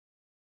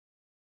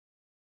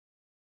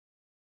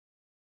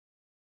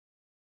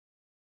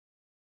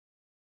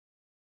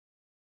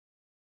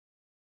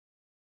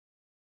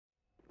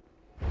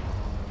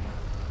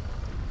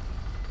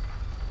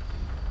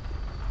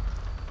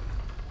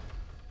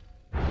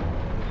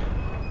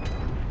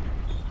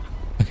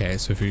Okay,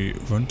 so if you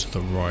run to the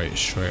right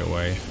straight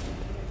away,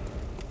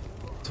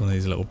 it's one of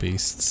these little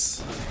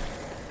beasts.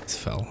 It's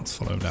fell. Let's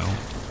follow him down.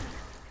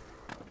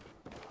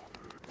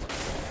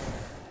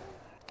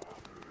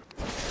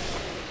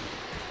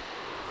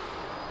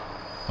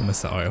 I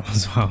missed that item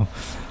as well.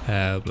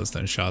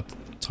 Bloodstone shard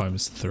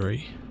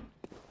 ×3.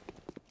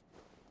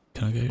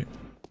 Can I go?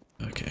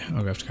 Okay, I'm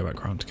gonna have to go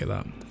back around to get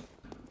that.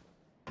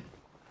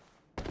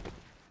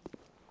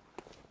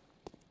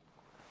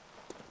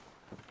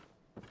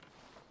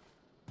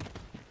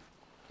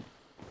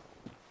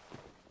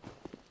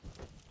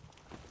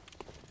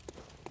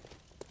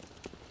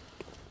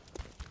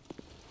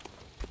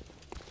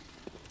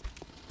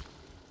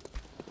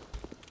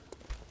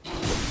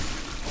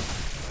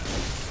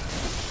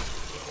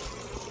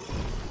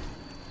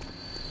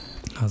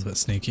 That was a bit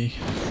sneaky.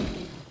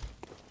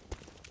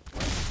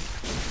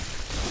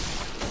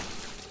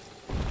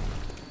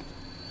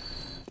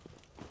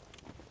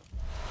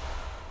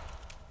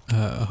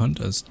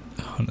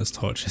 Hunter's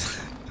torches.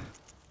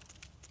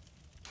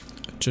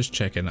 Just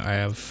checking. I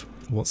have.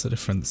 What's the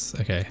difference?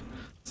 Okay,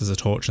 there's a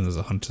torch and there's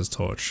a hunter's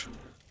torch.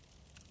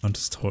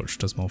 Hunter's torch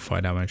does more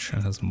fire damage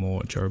and has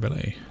more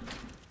durability.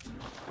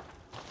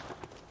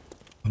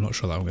 I'm not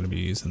sure that I'm going to be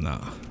using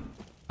that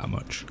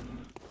much.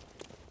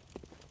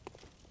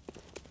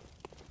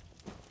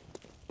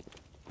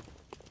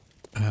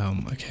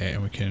 Okay,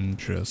 and we can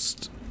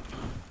just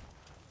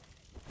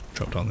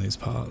drop down these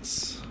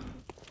parts.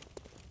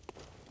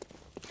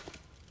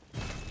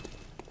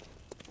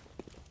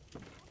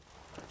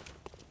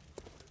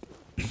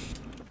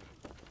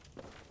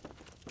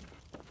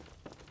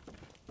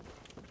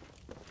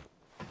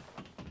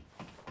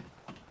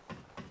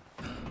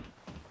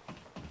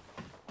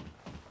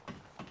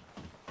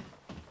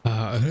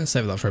 I'm going to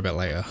save that for a bit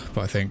later,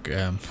 but I think,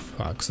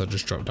 because I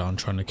just dropped down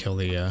trying to kill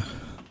the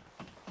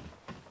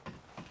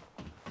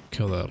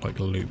like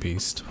loot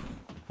beast.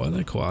 What are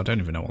they called? I don't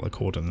even know what they're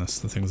called in this.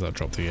 The things that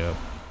drop the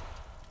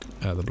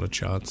blood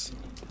shards.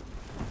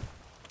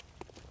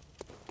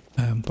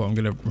 But I'm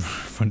gonna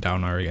run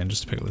down there again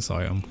just to pick up this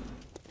item.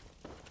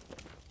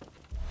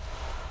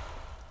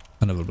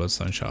 Another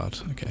bloodstone shard.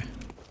 Okay,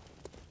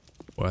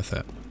 worth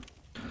it.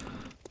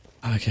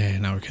 Okay,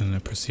 now we can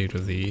proceed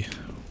with the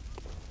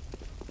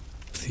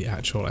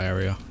actual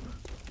area.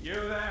 You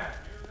there,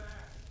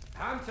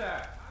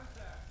 Hunter?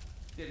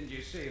 Didn't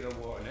you see the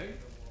warning?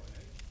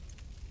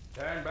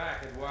 Turn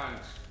back at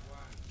once.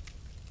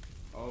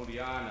 Old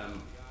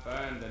Yharnam,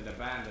 burned and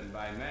abandoned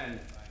by men,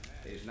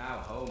 is now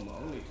home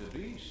only to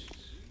beasts.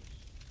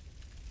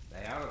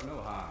 They are of no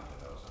harm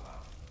to those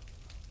alive.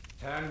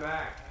 Turn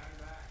back,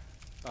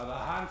 or the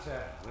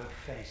hunter will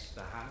face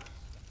the hunt.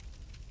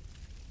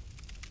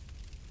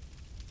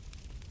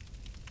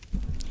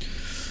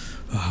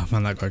 Oh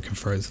man, that guy can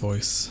throw his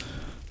voice.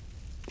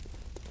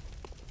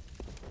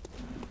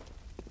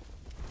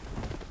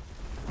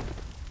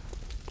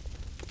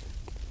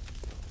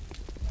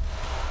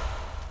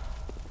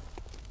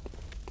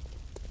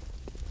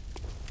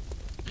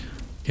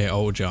 Okay,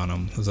 old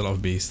Yharnam. There's a lot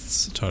of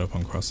beasts tied up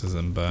on crosses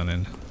and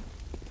burning.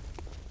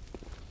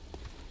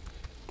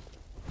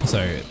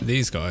 So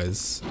these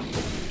guys,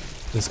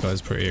 this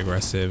guy's pretty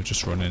aggressive,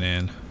 just running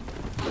in.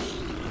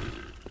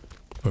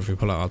 But if we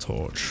pull out our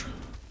torch,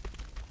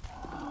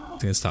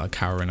 he's gonna start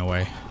cowering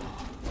away.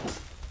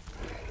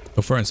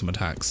 We'll throw in some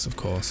attacks, of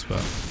course,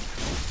 but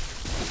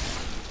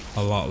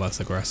a lot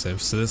less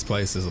aggressive. So this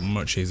place is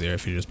much easier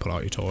if you just pull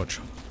out your torch.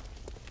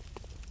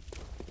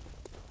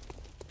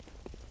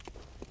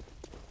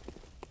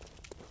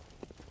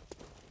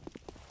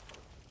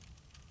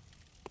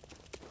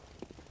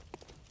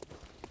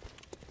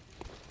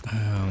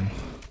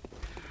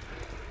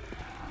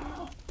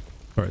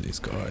 Where are these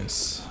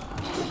guys?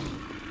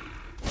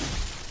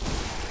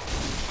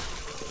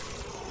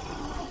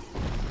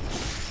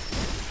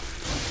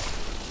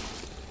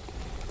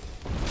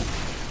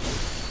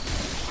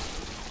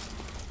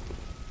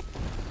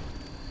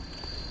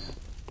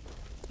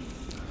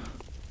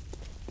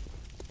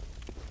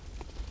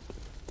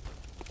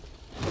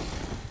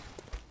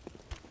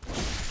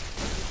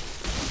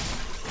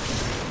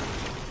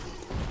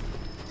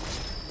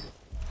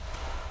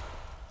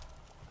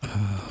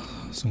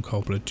 Some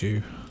cold blood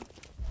dew.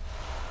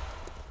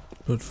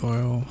 Blood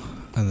vial,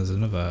 and there's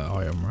another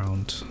item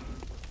around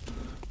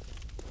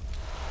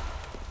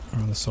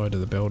the side of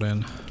the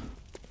building.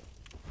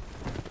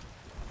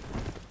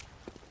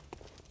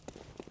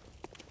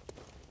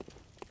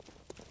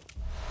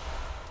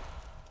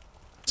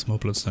 Some more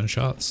bloodstone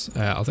shards.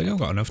 I think I've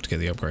got enough to get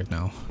the upgrade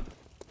now.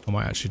 I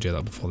might actually do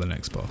that before the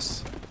next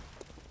boss.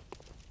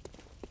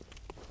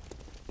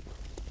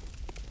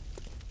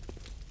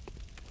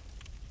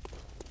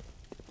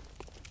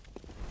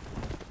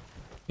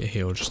 Get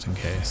healed just in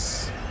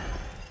case.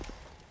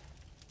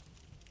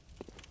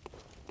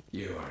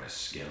 You are a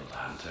skilled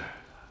hunter,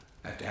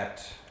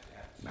 adept,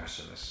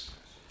 merciless,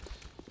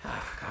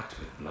 half cut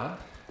with blood,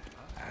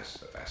 as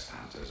the best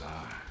hunters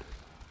are.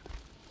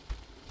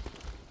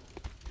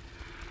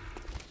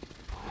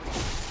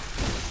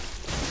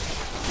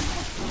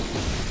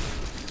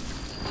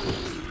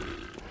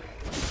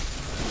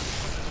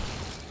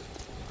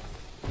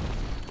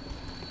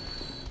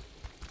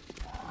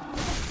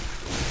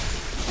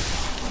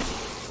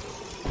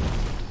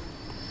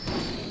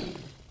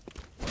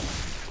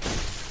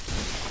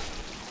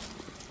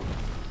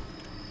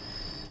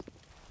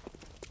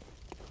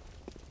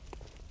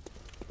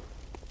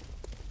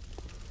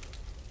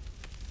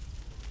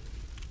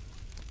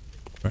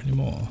 Any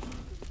more?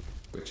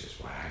 Which is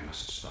why I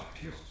must stop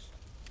you.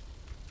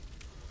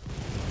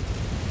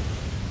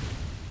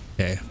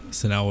 Okay,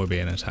 so now we're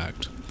being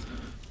attacked.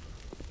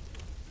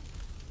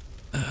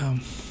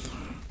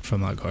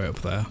 From that guy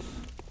up there. I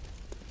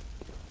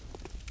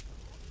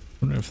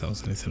wonder if there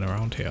was anything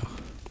around here.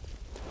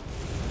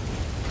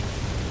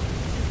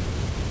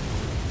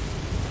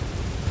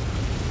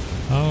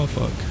 Oh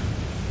fuck.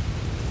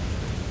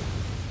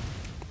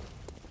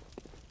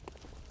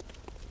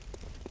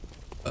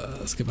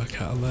 Let's get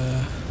back out of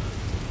there.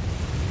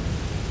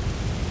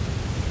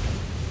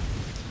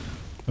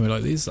 I mean,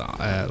 like these,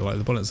 like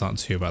the bullets aren't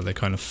too bad. They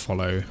kind of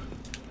follow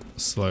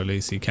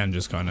slowly, so you can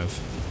just kind of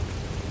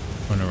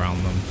run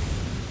around them.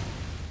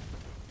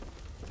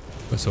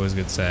 But it's always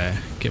good to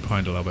get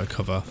behind a little bit of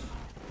cover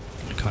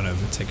and kind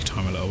of take your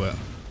time a little bit.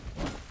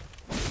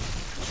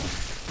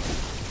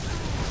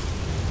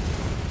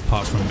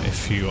 Apart from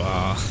if you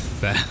are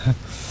there.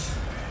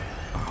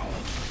 Ow.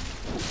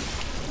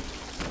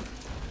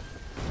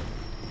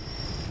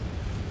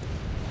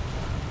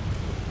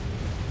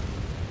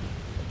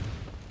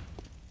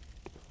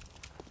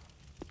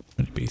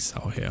 Many beasts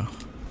out here.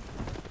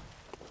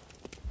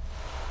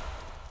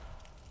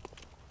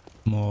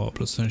 More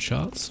bloodstone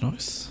shards,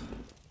 nice.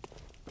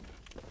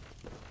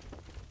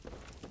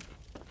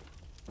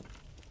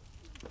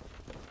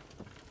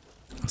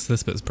 So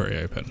this bit's pretty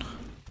open.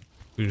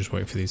 We just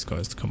wait for these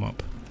guys to come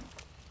up.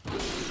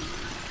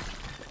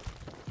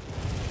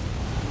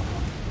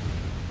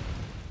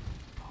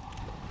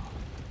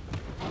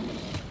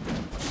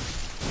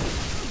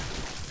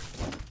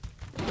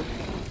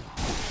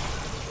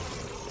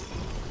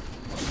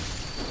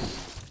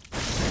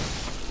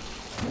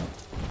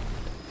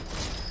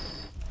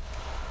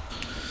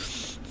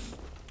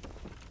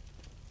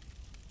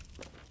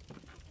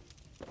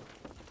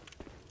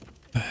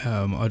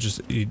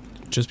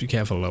 Just be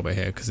careful a little bit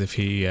here, because if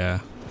he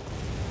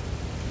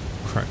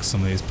cracks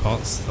some of these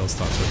pots, they'll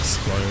start to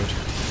explode.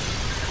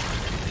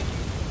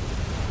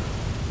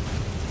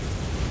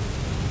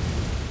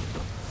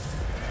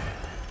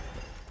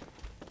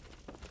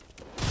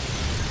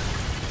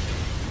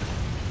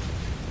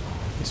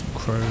 There's some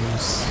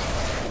crows.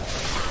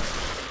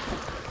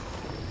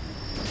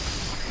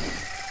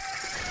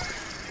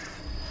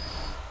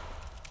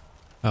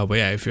 But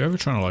yeah, if you're ever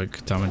trying to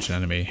like damage an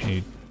enemy,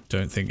 you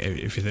don't think,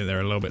 if you think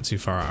they're a little bit too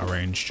far out of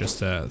range, just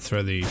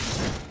throw the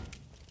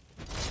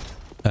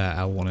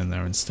L1 in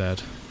there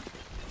instead.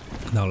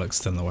 That'll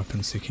extend the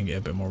weapon so you can get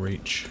a bit more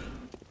reach.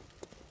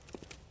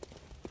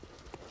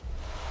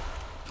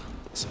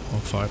 Some more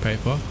fire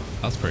paper.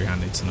 That's pretty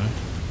handy to know.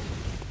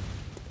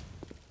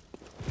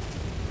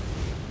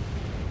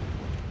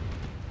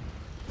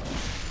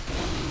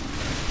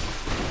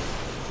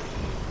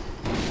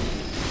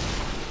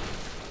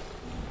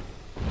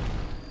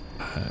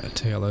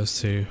 Take out those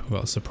two. We've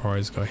got a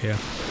surprise guy here.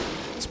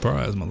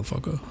 Surprise,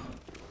 motherfucker.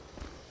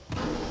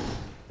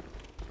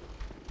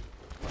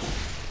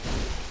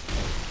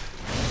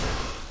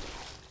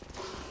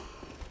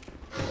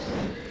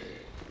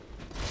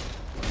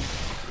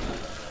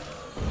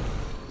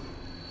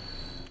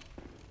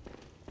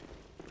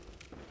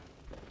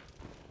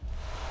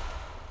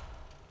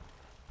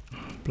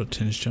 Blood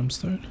tinged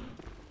gemstone.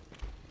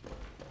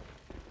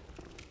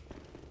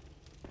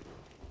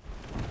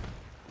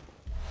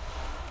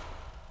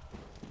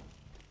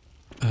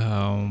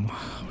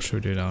 What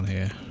should we do down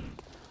here?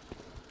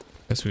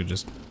 Guess we could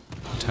just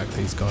attack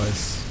these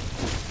guys.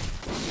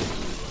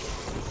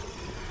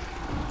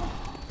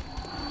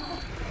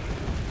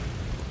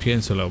 If you get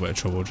into a little bit of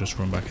trouble, just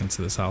run back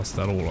into this house.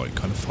 That'll all like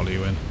kind of follow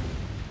you in.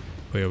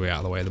 We'll be out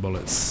of the way of the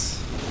bullets.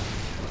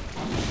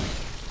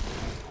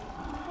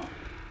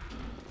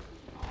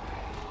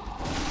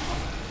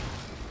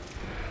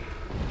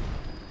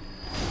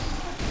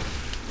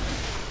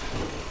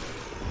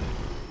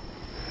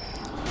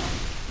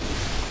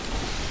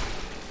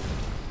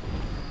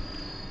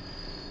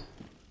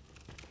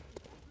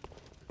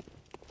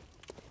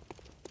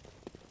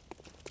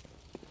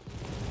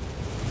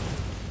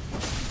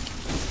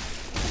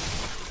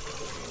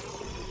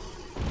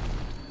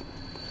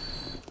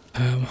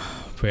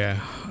 But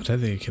yeah, I don't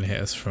think he can hit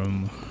us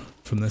from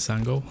this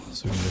angle,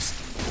 so we can just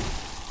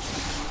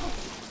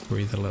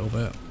breathe a little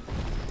bit.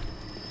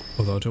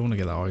 Although I don't want to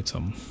get that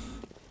item.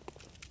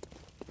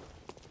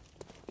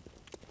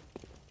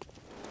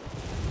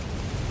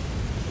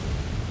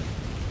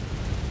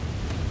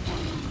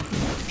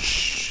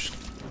 Shh.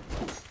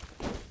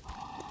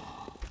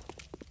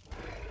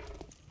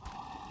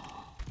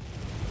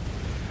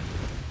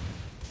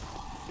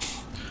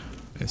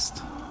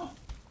 Missed.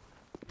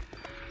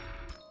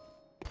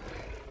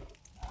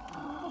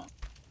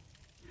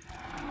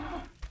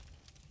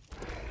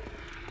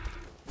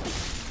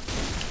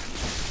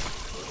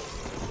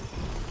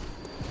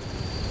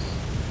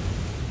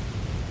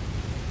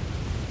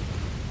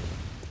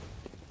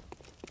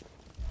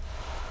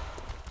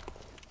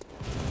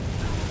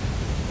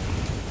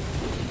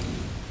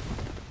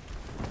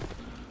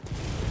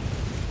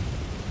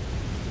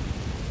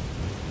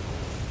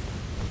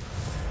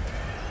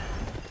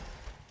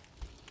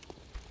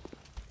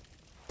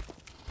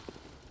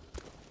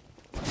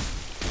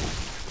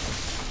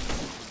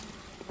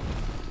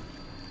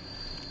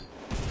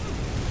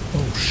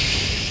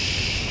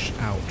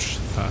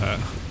 that hurt.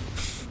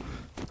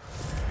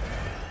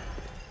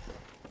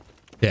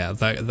 Yeah,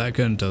 that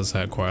gun does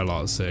hurt quite a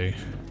lot, so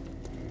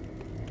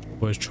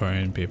always try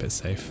and be a bit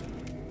safe.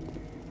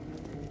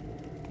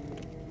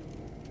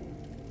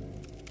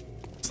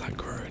 What's that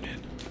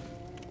groaning?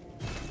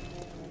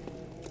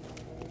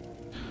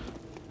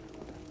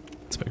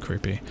 It's a bit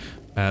creepy.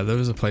 There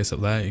was a place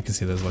up there. You can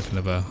see there's like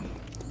another.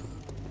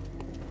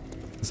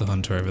 There's a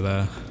hunter over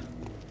there.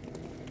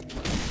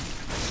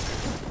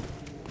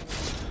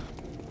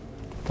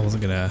 I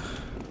wasn't gonna.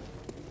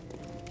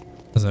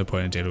 There's no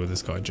point in dealing with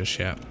this guy just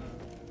yet.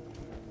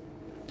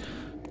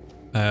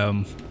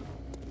 But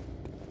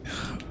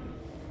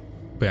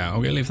yeah,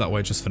 I'm gonna leave that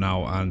way just for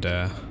now, and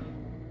the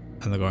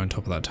guy on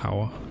top of that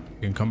tower.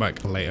 You can come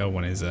back later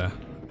when he's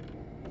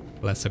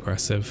less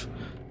aggressive.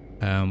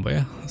 But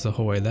yeah, there's a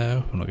whole way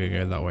there. I'm not gonna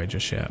go that way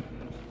just yet.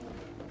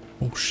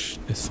 Oh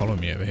it's following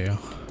me over here.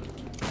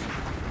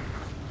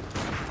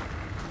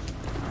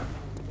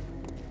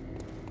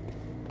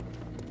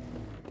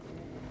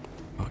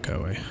 I'll go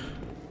away.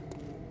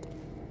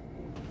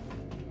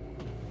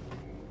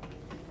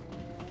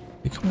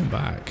 You're coming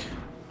back.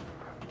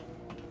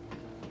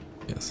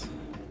 Yes.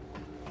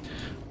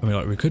 I mean,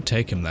 like, we could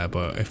take him there,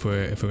 but if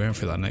we're going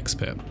through that next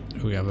bit,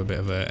 we have a bit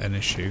of an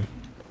issue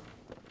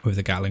with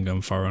the Gatling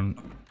gun firing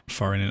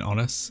in on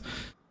us.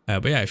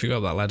 But yeah, if you got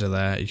that ladder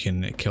there, you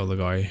can kill the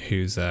guy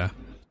who's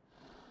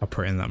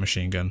operating that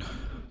machine gun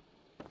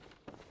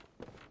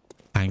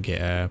and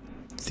get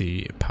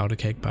the powder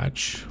keg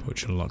badge,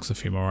 which unlocks a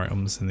few more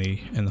items in the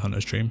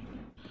hunter's dream.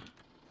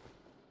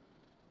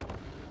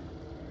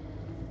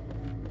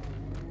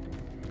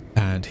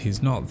 And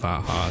he's not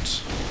that hard.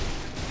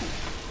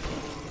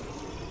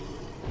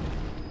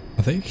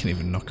 I think you can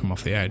even knock him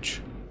off the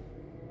edge.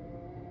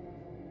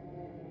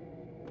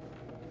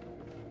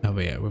 Oh,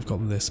 but yeah, we've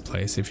got this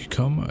place. If you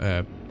come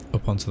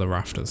up onto the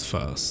rafters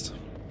first,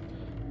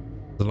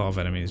 there's a lot of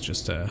enemies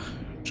just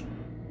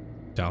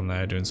down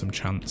there doing some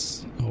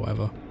chants or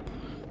whatever.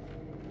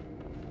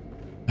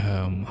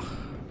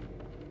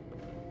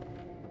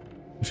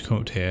 If you come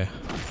up to here,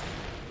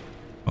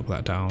 knock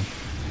that down.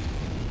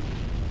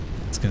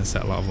 It's going to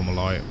set a lot of them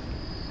alight.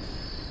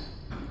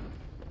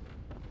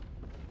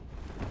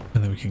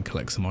 And then we can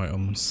collect some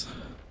items.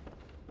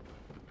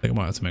 I think I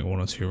might have to make 1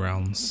 or 2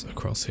 rounds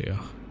across here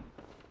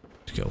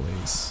to get all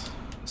these.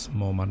 Some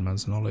more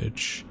Madman's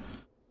Knowledge.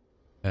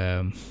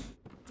 Go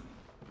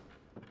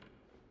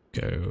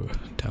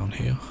down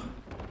here.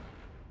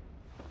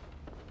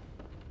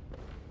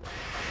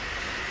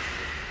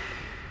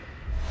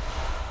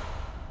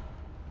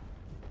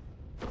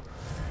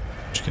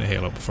 Just gonna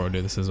heal up before I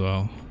do this as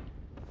well.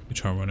 You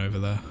try and run over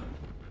there.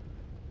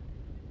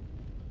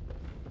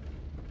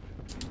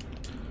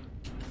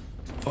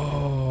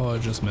 Oh, I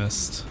just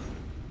missed.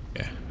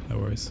 Yeah, no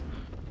worries.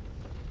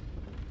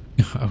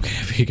 Okay,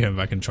 if you're going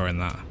back and trying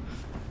that.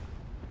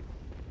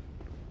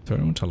 Is there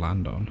anyone to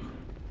land on?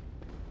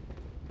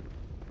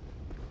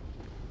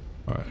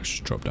 Alright, I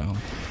should drop down.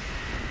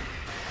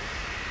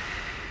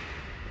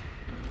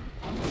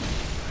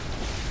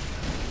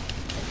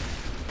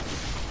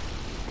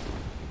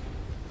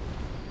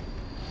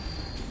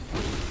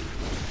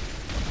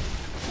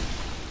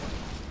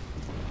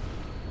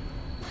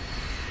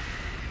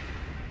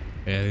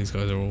 Yeah, these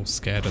guys are all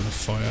scared of the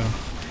fire.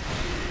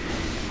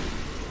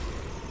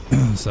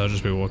 So I'll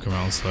just be walking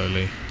around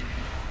slowly,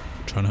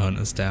 trying to hunt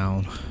us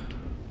down.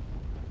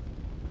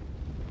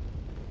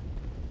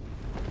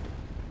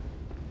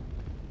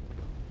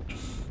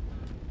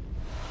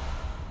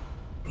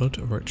 Blood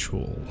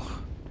ritual.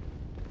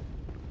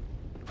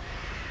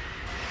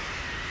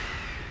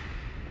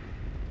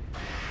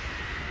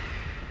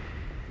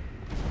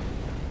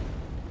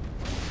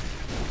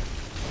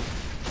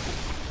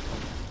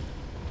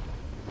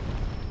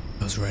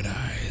 Those red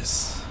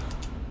eyes.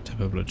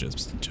 Temple blood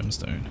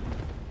gemstone.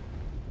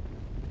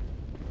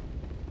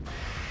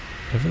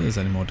 I don't think there's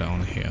any more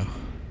down here.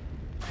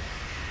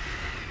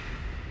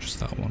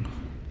 Just that one.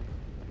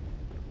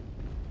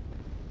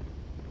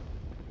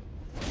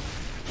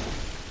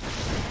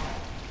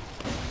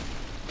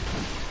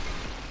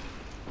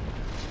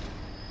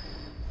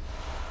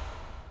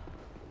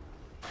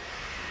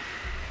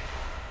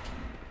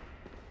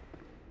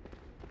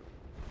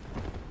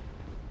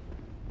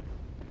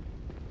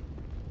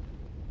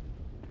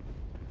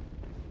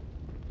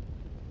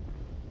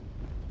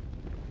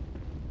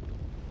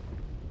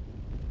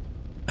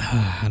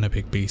 And a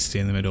big beastie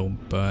in the middle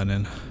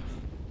burning.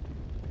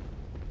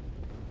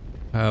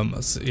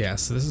 So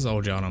this is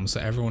old Yharnam, so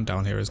everyone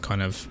down here is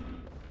kind of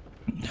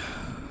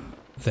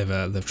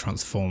they've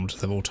transformed,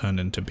 they've all turned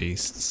into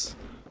beasts.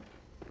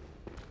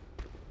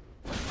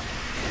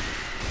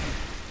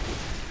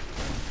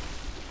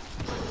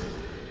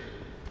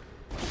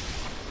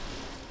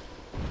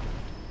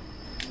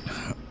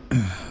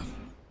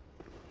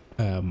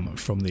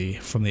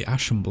 From the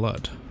ashen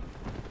blood,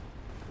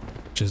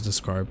 which is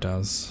described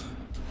as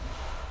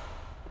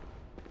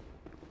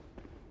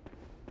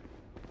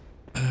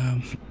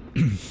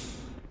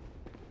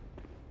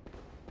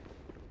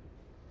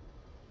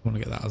want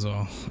to get that as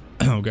well.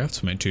 I'm gonna have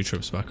to make 2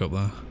 trips back up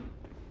there.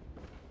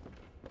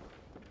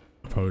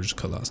 I'll probably just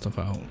cut that stuff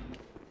out.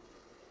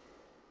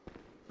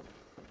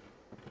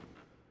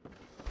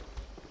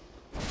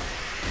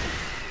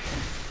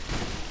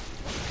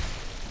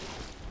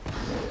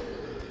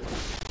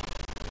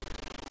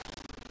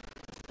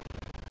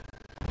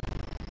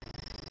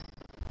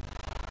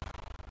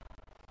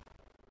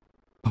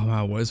 Oh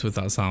man, what is with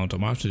that sound? I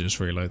might have to just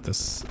reload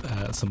this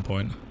at some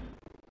point.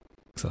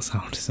 Because that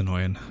sound is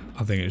annoying.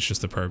 I think it's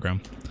just the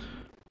program.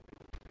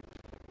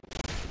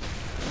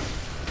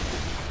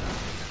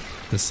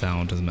 The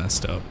sound is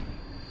messed up.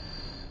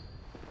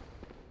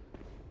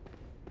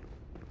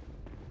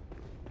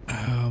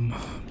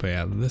 But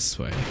yeah, this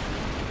way.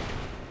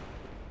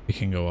 We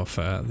can go off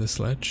this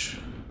ledge.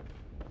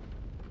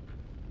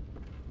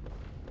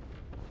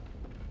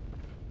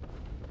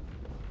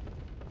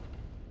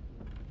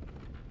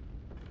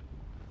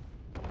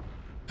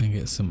 And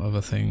get some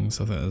other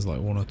things. I think there's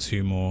like 1 or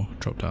 2 more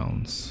drop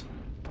downs.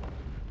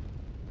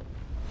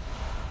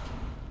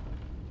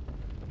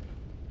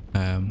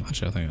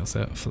 Actually I think that's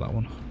it for that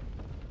one.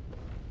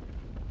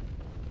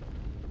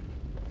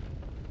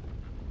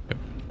 Yep.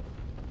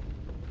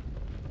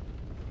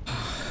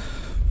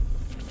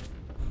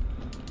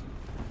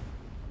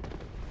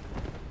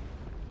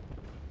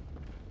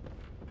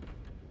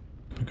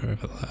 Go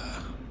over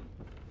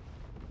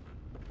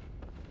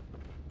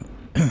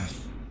there.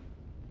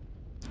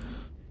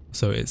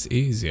 So it's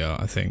easier,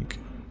 I think,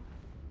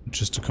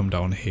 just to come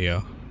down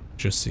here,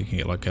 just so you can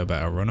get like a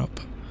better run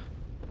up.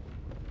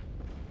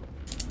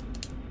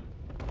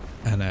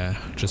 And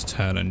just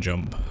turn and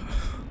jump.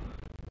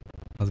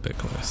 That's a bit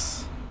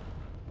close.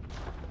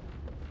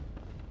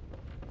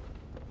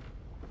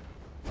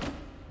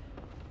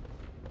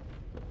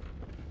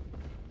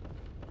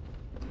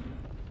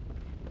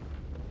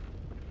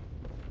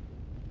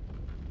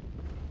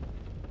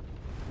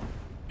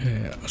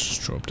 Yeah, let's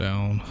just drop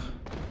down.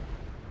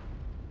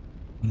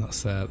 And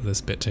that's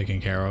this bit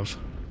taken care of.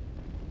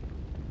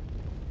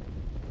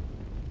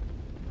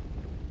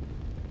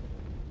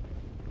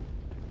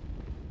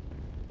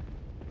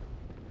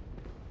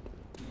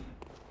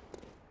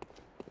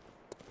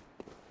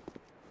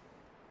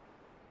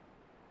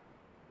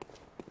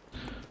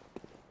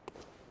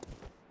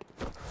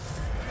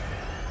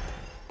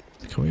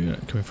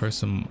 Can we throw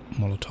some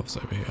Molotovs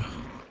over here?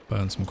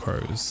 Burn some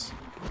crows.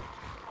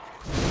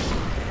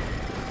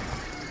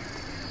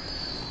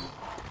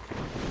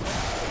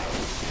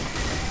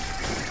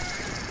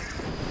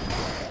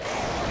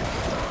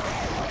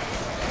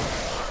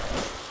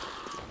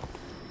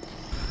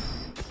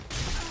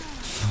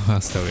 I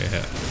still get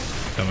hit.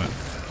 Damn it.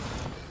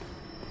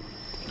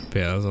 But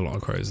yeah, there's a lot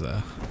of crows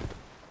there.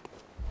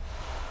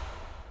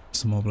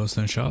 Some more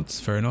bloodstone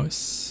shards, very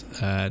nice.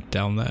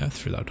 Down there,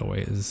 through that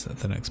doorway, is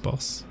the next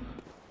boss.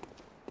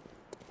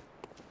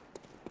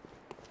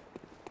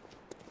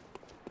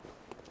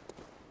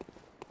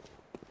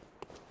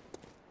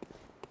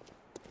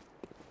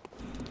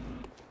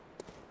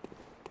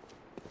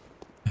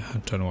 I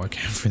don't know why I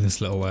came through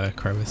this little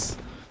crevice.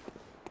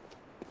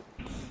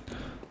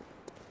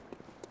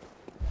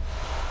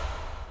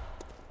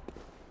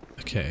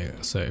 Okay,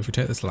 so if we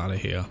take this ladder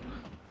here,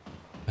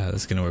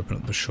 that's going to open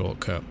up the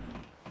shortcut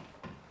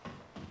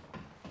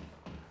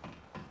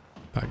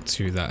back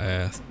to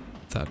that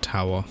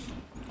tower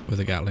with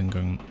a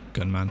Gatling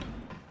gunman.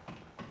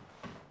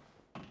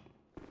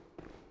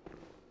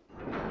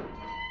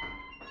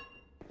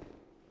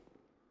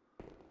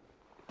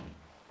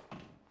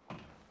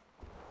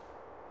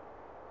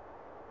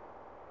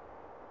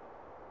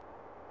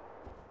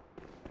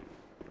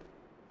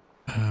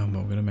 I'm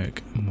going to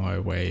make my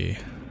way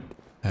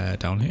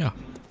down here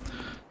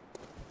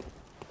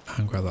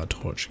and grab that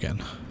torch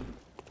again.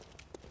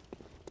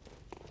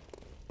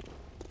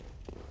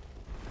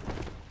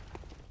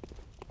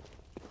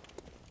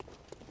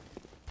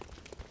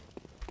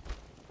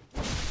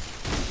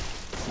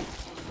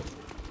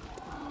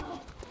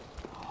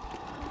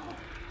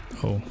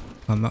 Oh,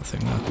 and that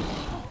thing there.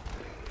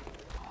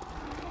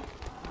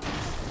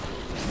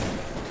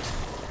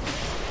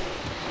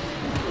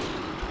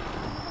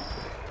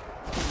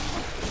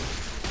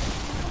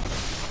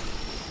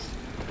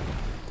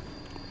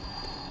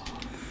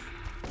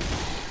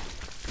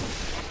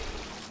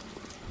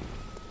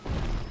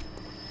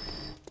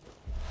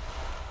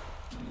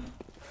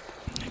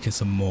 Get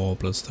some more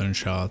bloodstone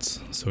shards.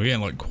 So we're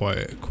getting like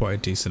quite a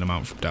decent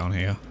amount from down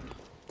here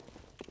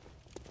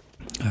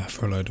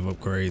for a load of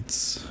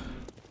upgrades.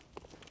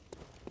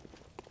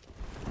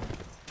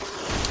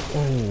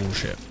 Oh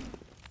shit!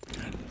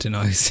 Didn't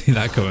I see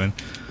that coming?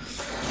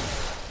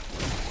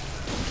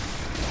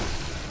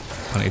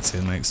 I need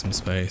to make some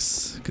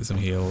space, get some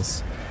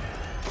heals,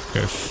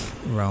 go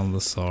around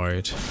the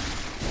side,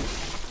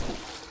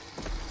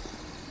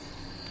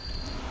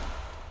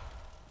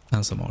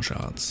 and some more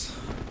shards.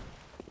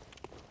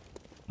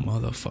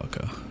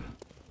 Motherfucker.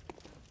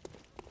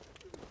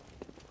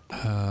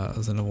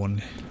 There's another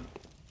one.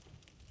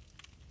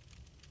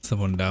 There's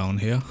one down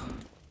here.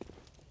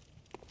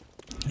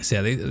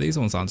 So yeah, these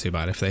ones aren't too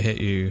bad. If they hit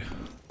you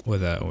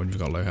with when you've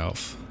got low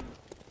health.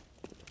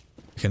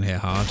 You can hit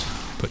hard,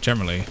 but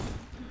generally you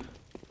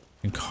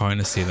can kind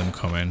of see them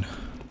coming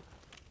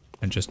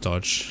and just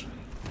dodge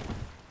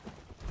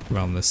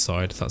around this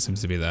side. That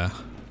seems to be their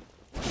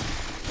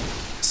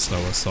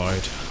slower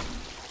side,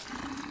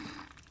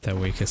 their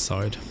weakest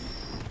side.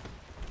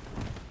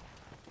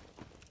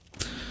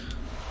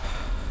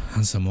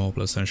 And some more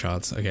bloodstone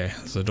shards. Okay,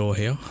 there's a door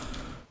here,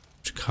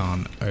 which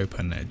can't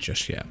open it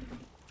just yet.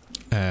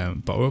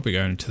 But we'll be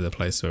going to the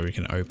place where we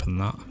can open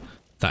that.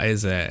 That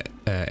is it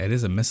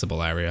is a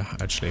missable area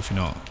actually. If you're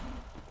not,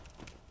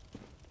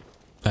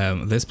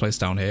 this place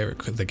down here,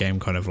 the game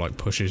kind of like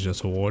pushes you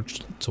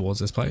towards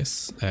this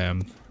place.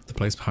 The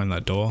place behind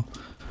that door.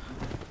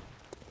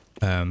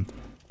 I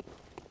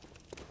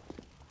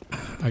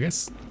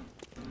guess,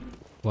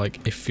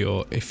 like if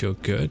you're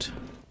good,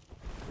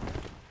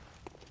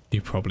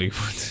 you probably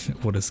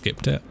would have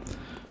skipped it.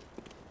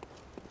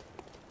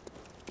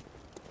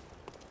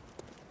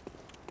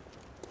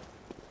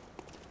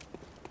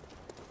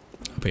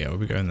 But yeah, we'll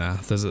be going there.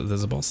 There's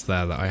a boss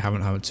there that I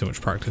haven't had too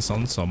much practice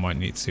on, so I might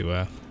need to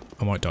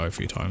I might die a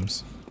few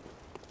times.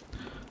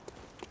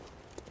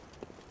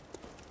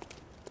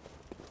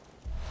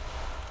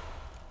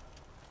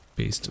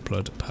 Beast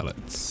blood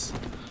pellets.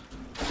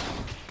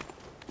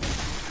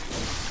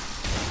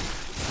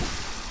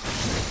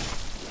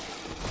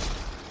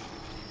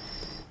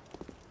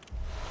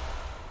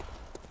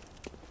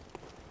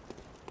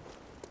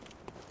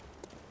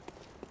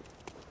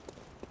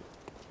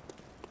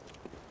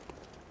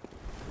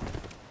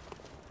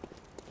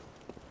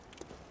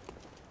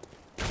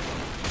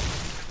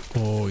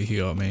 Oh, he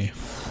got me.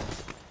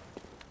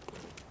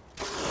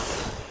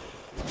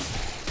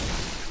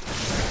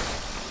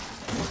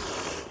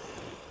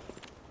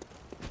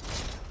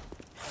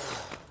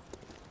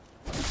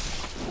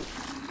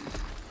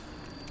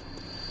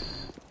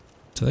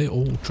 Do they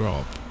all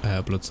drop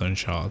bloodstone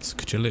shards?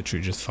 Could you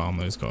literally just farm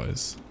those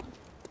guys?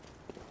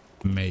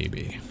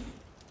 Maybe.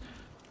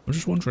 I'm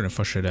just wondering if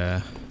I should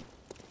go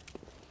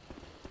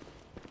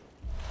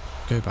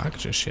back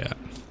just yet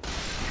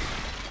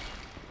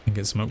and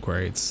get some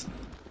upgrades.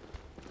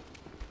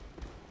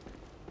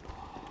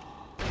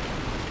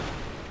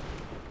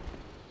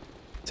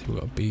 So we've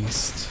got a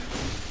beast.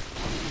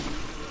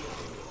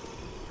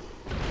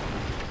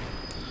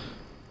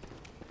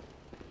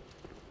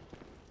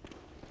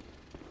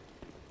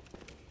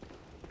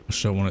 I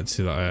just don't want it to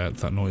do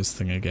that noise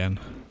thing again.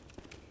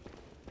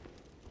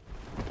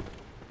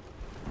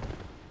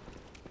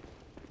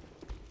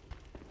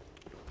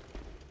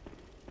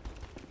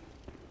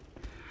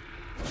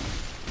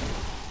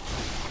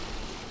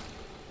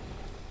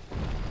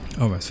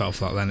 Almost fell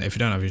for that then. If you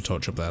don't have your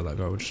torch up there, that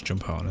guy will just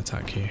jump out and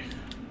attack you.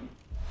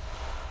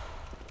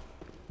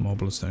 More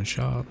bloodstone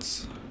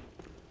shards.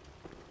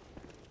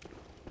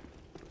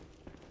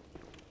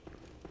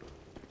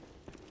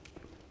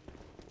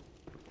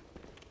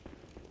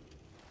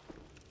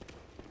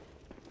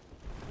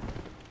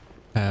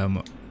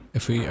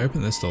 If we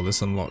open this door,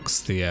 this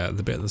unlocks the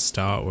bit at the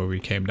start where we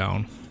came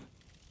down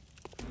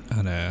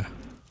and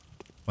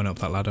went up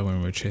that ladder when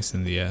we were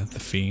chasing the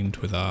fiend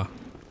with our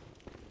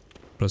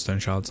bloodstone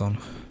shards on,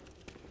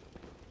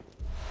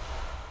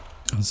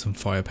 and some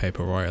fire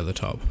paper right at the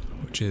top,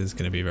 which is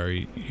going to be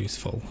very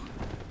useful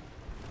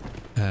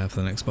for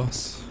the next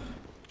boss.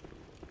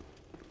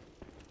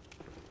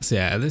 So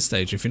yeah, at this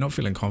stage, if you're not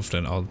feeling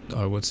confident,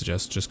 I would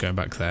suggest just going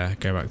back there,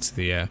 go back to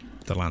the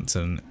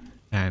lantern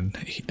and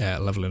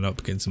leveling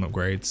up, getting some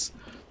upgrades.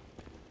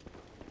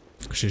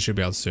 Because you should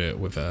be able to do it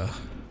with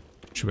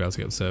should be able to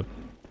get up to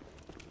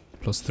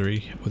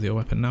 +3 with your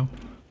weapon now.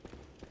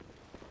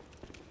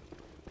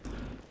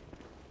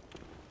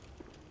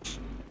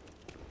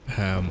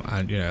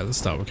 And you know, at the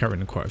start we're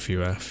carrying quite a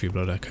few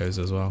blood echoes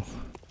as well.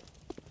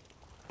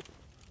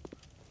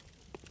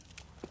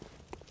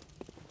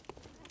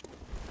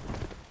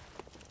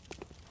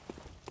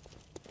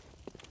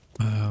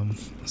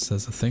 So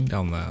there's a thing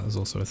down there. There's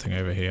also a thing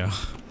over here.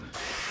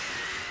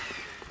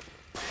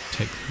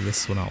 Take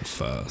this one out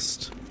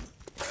first.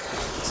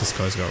 So this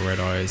guy's got red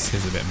eyes.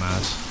 He's a bit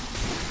mad.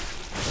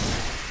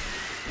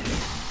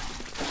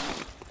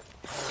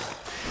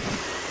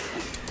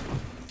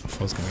 I thought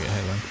I was gonna get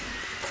hit then.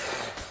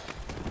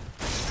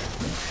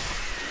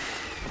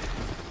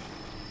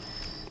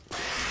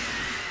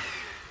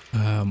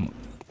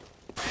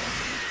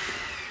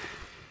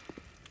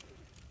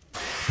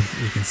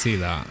 You can see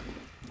that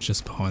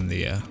just behind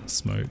the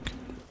smoke.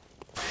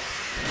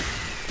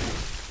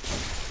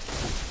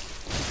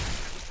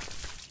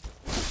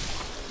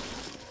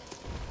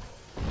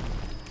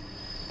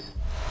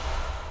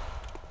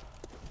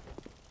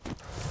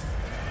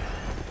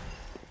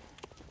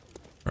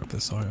 Grab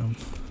this item.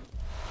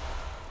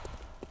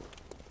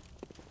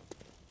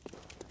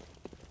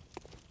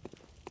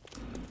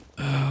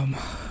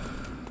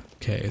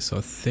 Okay, so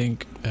I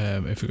think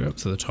if we go up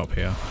to the top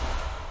here,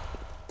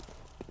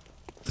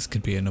 this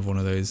could be another one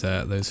of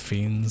those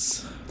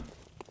fiends.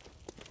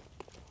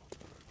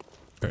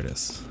 There it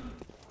is.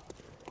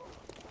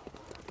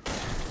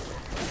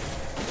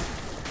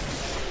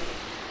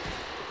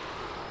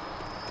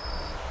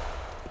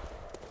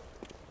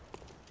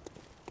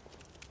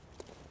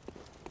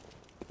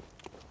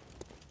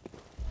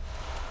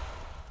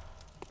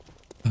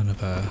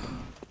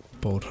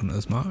 Bold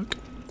Hunter's Mark.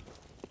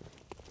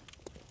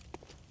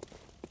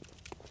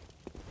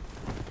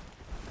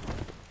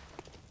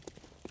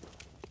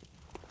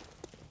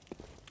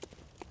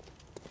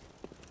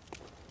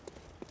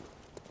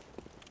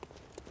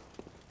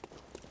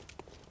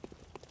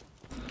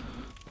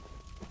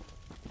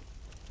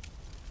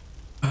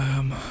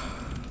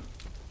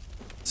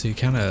 So you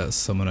can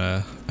summon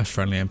a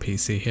friendly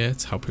NPC here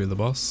to help you with the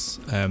boss.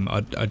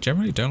 I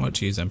generally don't like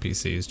to use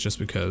NPCs just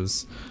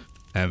because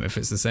if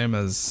it's the same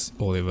as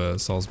all the other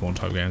Soulsborne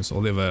type games,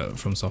 all the other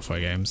From Software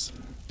games,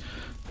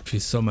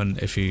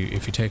 if you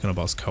take on a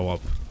boss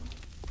co-op,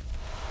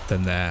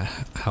 then their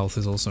health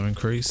is also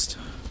increased.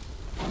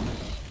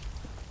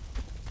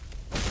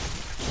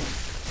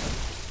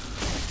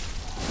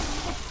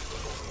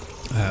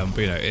 But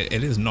you know,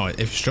 it is nice if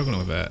you're struggling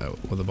with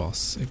a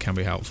boss. It can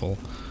be helpful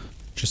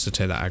just to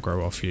take that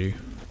aggro off you.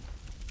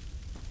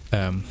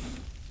 And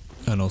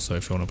also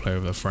if you want to play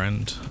with a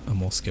friend, a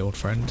more skilled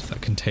friend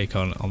that can take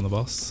on the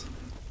boss,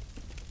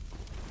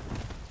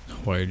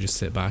 while you just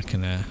sit back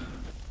and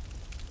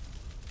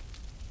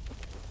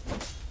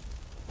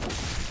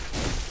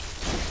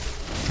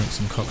drink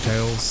some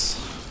cocktails,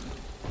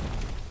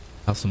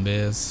 have some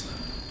beers.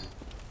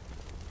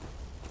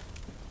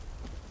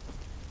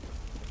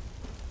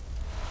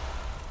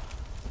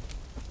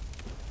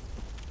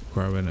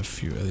 Grow in a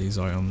few of these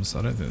items.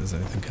 I don't think there's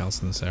anything else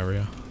in this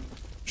area.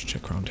 Just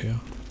check around here.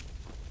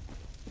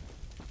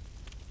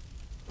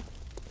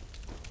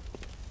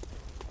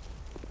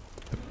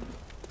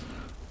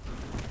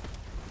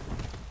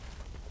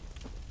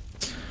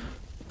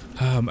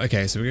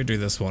 Okay, so we're gonna do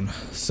this one.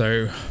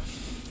 So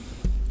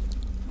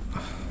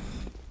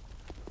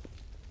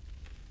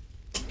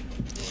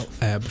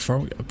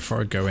before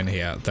I go in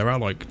here, there are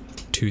like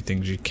 2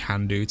 things you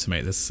can do to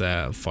make this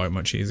fight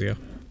much easier.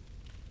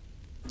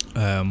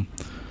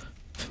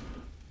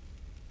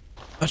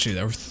 Actually,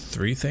 there are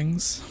 3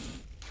 things.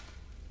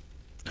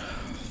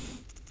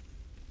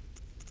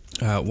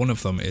 One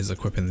of them is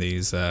equipping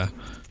these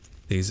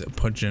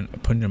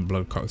pungent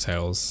blood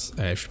cocktails.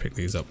 If you pick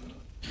these up,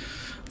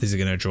 these are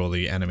going to draw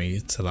the enemy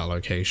to that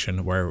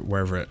location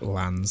wherever it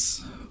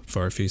lands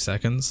for a few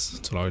seconds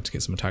to allow it to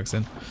get some attacks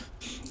in.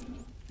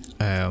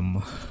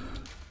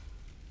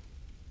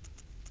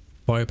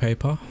 Fire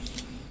paper.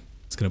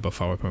 It's going to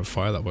buff our weapon with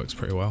fire. That works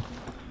pretty well.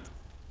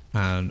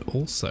 And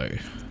also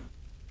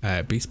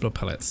beast blood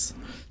pellets.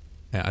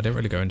 I didn't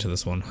really go into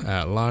this one.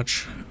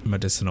 Large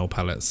medicinal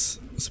pellets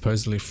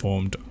supposedly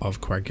formed of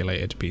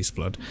coagulated beast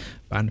blood,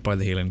 banned by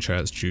the healing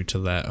church due to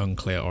their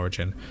unclear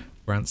origin,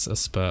 grants a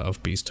spur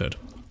of beasthood.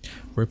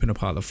 Ripping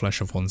apart the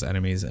flesh of one's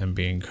enemies and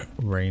being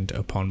rained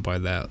upon by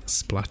their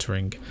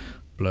splattering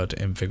blood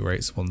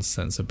invigorates one's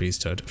sense of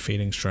beasthood,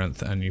 feeling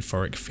strength and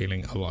euphoric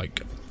feeling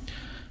alike.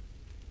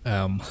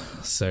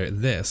 So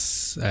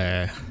this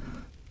I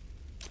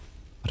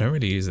don't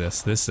really use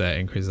this. This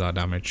increases our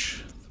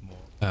damage.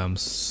 But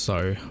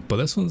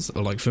this one's,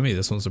 like, for me,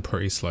 this one's a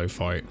pretty slow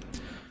fight.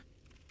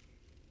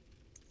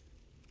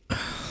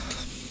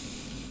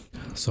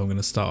 So I'm going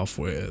to start off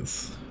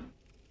with...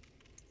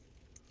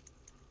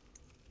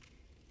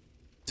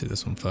 do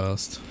this one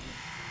first.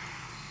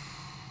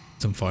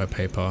 Some fire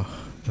paper,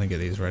 and then get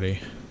these ready.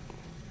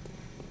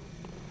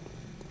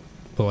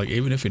 But, like,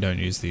 even if we don't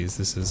use these,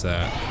 this is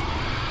a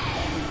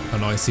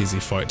nice, easy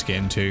fight to get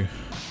into.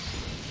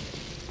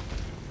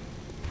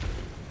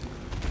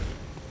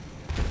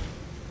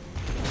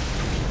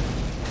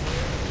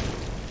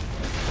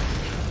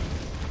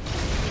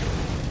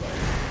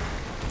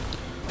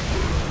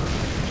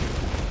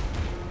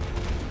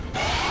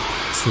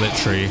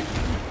 Literally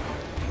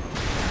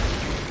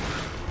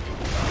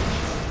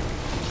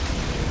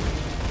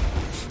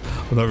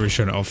I'm not really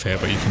showing it off here,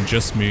 but you can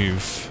just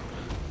move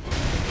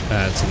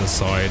to the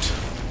side,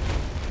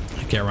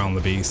 get around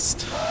the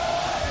beast.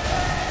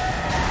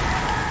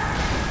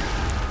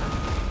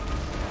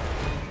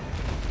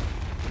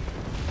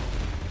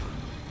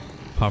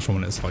 Apart from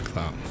when it's like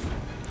that,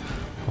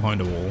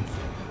 behind a wall.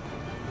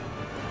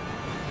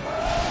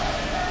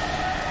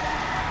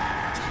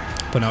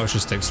 But now it's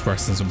just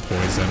expressing some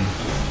poison.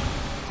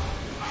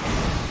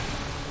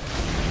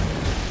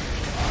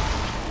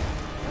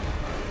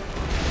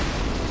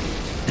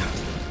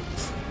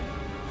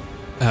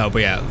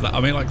 But yeah,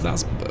 I mean, like,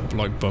 that's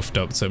like buffed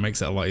up, so it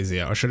makes it a lot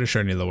easier. I should have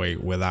shown you the way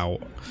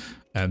without.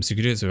 So you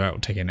could do this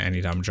without taking any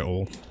damage at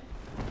all.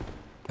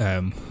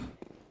 And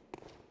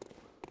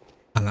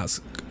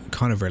that's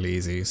kind of really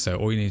easy. So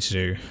all you need to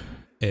do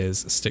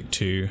is stick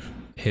to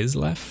his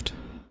left,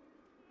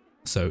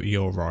 so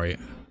your right.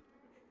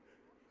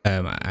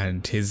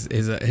 And he's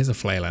a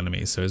flail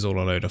enemy, so he's all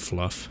a load of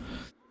fluff,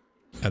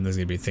 and there's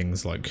gonna be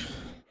things like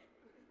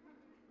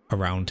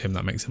around him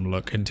that makes him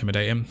look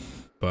intimidating,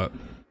 but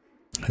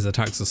his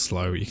attacks are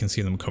slow. You can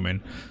see them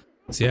coming.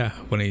 So yeah,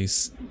 when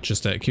he's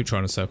just keep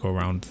trying to circle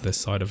around this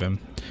side of him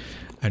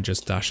and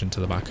just dash into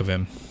the back of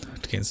him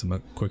to get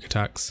some quick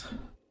attacks.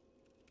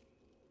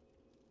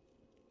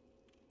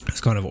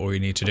 That's kind of all you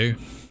need to do.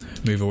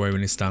 Move away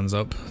when he stands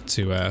up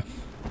to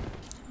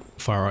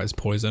fire out his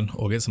poison,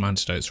 or get some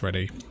antidotes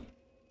ready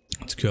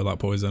to cure that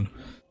poison.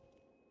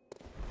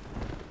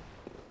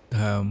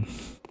 But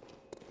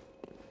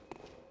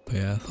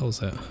yeah, that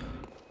was it.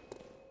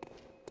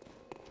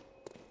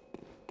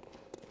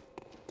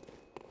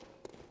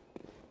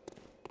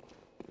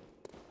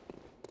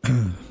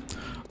 I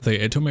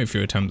think it took me a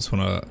few attempts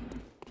when I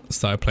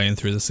started playing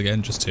through this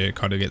again just to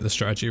kind of get the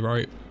strategy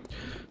right.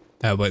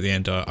 But at the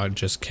end I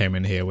just came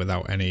in here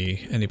without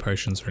any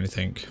potions or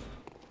anything.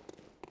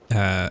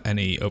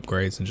 Any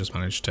upgrades, and just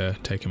managed to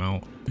take him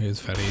out. It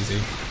was fairly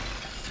easy.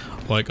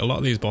 Like a lot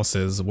of these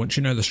bosses, once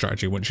you know the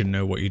strategy, once you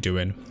know what you're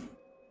doing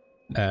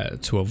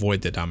to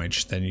avoid the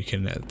damage, then you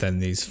can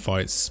these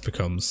fights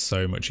become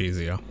so much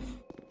easier.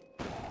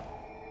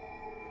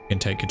 You can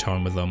take your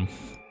time with them.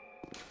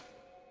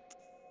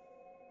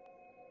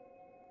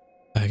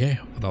 Okay,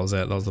 well, that was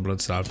it. That was the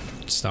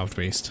blood-starved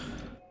beast.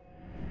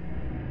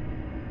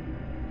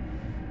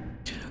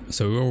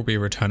 So we will be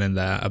returning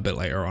there a bit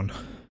later on.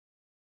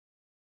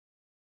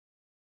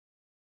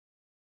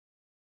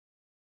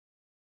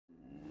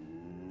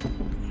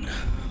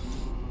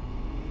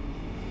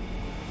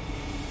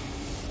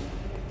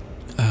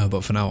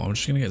 But for now, I'm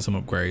just going to get some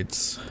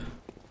upgrades.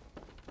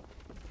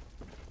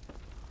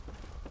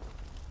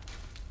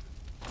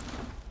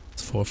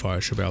 This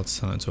 4-fire should be able to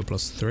turn it into a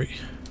 +3.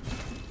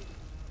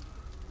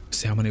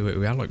 See how many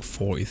we had, like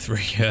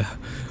 43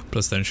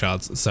 plus 10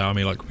 shards. So I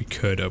mean, like, we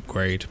could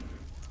upgrade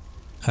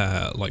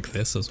like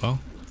this as well.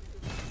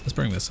 Let's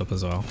bring this up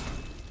as well.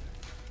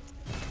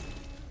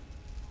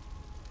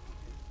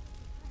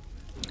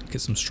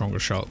 Get some stronger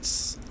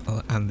shots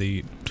and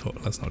the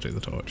let's not do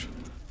the torch.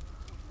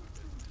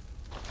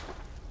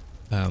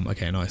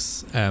 Okay,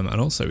 nice. And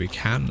also we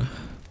can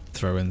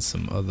throw in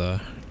some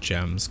other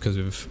gems because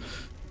we've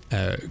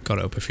got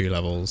it up a few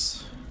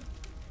levels.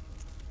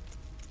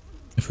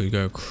 If we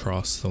go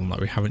across the one that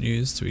we haven't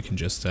used, we can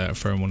just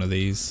throw in one of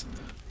these.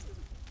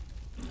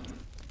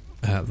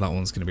 That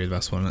one's going to be the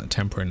best one.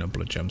 Tempering a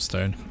blood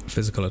gemstone.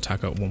 Physical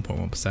attack up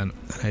 1.1% and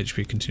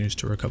HP continues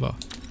to recover.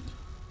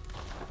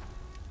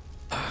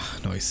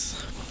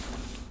 Nice.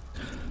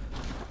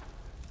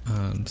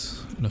 And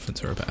nothing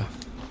to repair.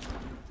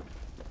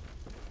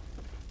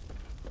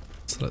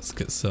 So let's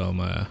get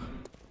some...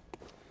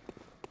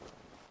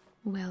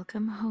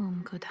 Welcome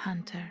home, good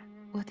hunter.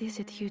 What is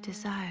it you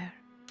desire?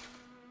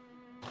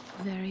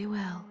 Very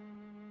well.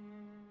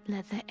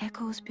 Let the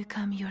echoes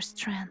become your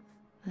strength.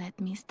 Let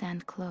me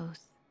stand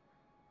close.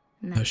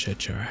 Now oh,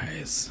 shut your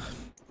eyes.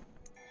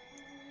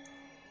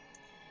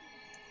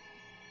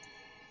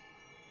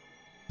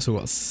 So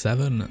what,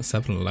 seven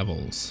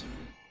levels.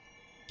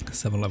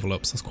 7 level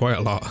ups, that's quite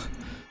a lot.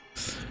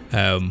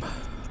 I'm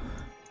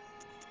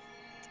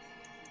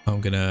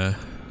gonna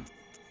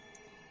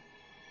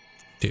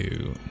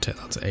take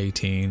that to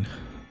 18,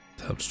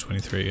 up to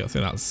 23. I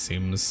think that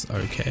seems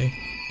okay.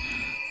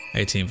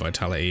 18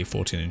 vitality,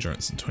 14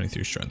 endurance, and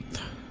 23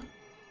 strength.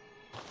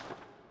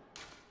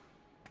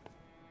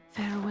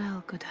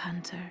 farewell, good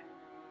hunter.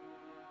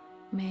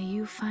 May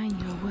you find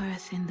your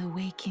worth in the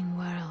waking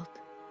world.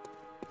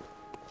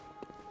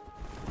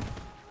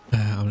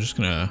 I'm just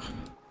gonna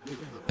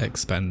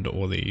expend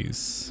all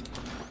these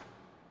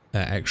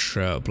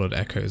extra blood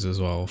echoes as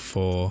well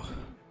for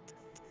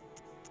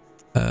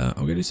I'm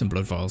gonna do some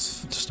blood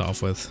vials to start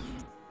off with.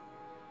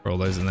 Roll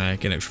those in there,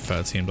 get an extra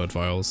 13 blood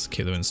vials,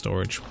 keep them in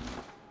storage.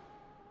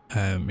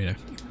 You know,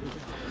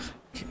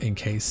 in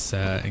case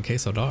I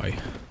die.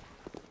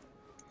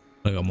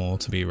 I got more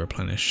to be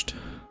replenished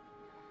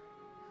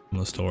from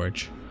the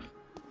storage.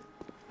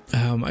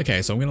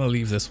 Okay, so I'm gonna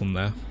leave this one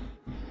there.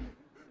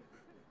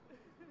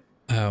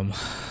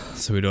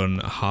 So we've done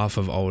half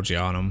of Old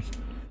Yharnam.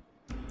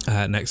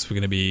 Next we're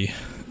gonna be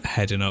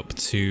heading up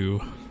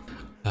to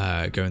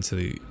going to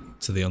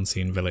the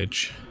unseen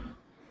village,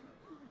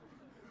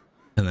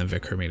 and then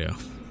Vicar Amelia,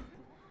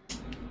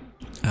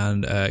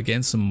 and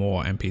getting some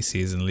more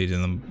NPCs and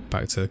leading them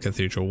back to the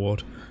Cathedral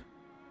Ward.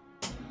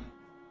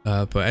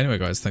 But anyway,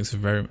 guys, thank you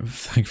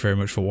very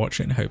much for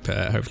watching.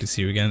 Hopefully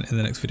see you again in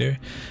the next video,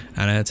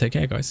 and take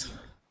care, guys.